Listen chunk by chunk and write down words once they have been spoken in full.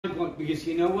Because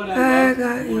you know what I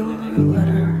got your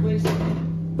letter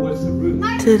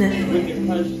today,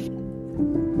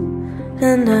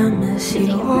 and I miss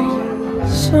you all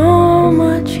so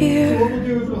much here. What we'll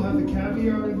do is we'll have the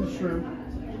caviar and the shrimp,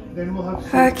 then we'll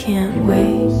have I can't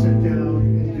wait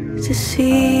to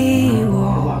see you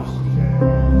all,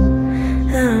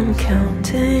 and I'm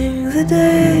counting the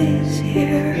days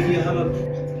here.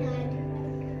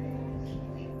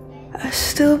 I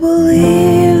still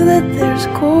believe that there's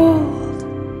gold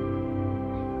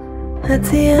at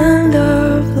the end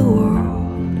of the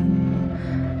world,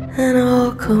 and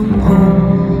I'll come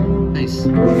home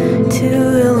to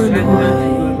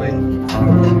Illinois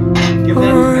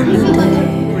on the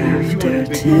day after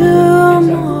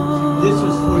tomorrow. This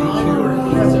was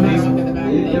 42.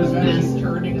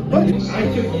 I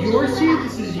took your seat,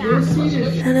 this is your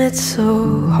seat. And it's so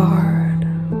hard,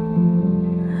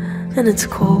 and it's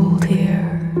cold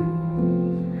here,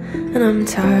 and I'm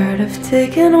tired of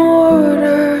taking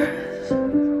orders,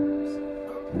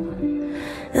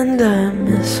 and I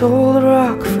miss old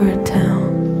Rockford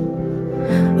town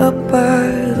up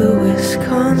by the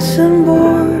Wisconsin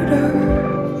border.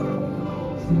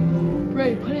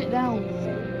 Ray, put it down.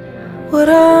 What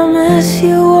I miss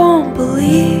you won't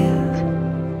believe,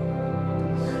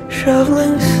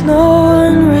 shoveling snow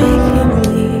and raking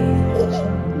leaves,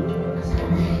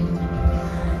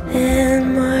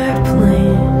 and my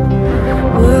plane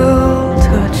will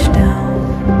touch down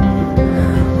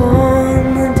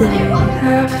on the day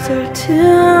after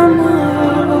tomorrow.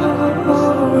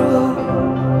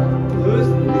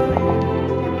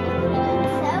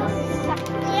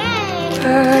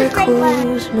 I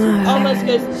close my eyes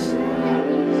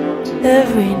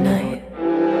every night,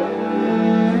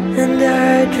 and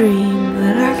I dream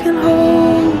that I can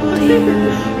hold you.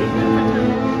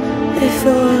 If it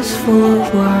was full of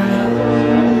lies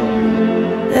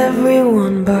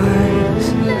everyone buys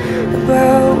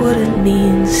about what it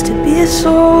means to be a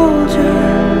soldier,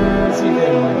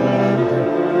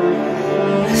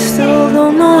 I still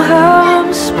don't know how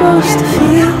I'm supposed to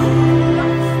feel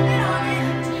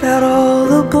about all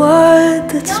the blood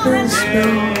that's been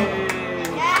spilled.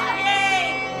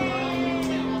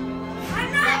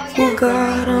 Will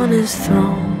God on his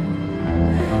throne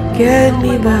get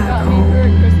me back home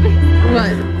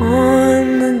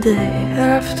on the day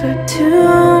after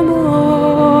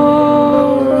tomorrow?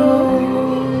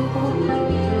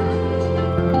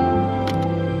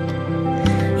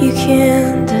 You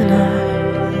can't deny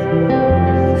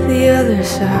the other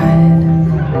side.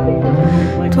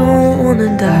 Don't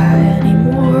wanna die any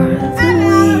more than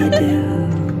we do.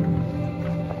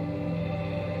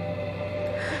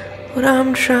 What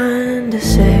I'm trying to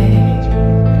say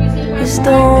is,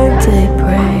 don't they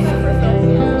pray?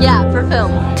 Yeah, for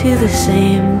film. To the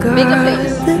same God Make a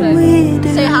face. that we do.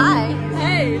 Say hi.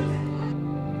 Hey.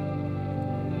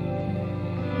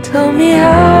 Tell me,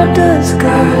 how does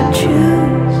God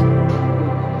choose?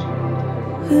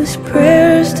 Whose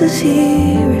prayers does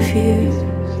he refuse?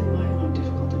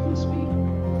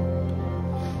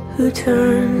 Who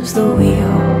turns the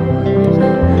wheel?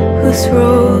 Who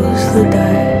throws the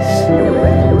dice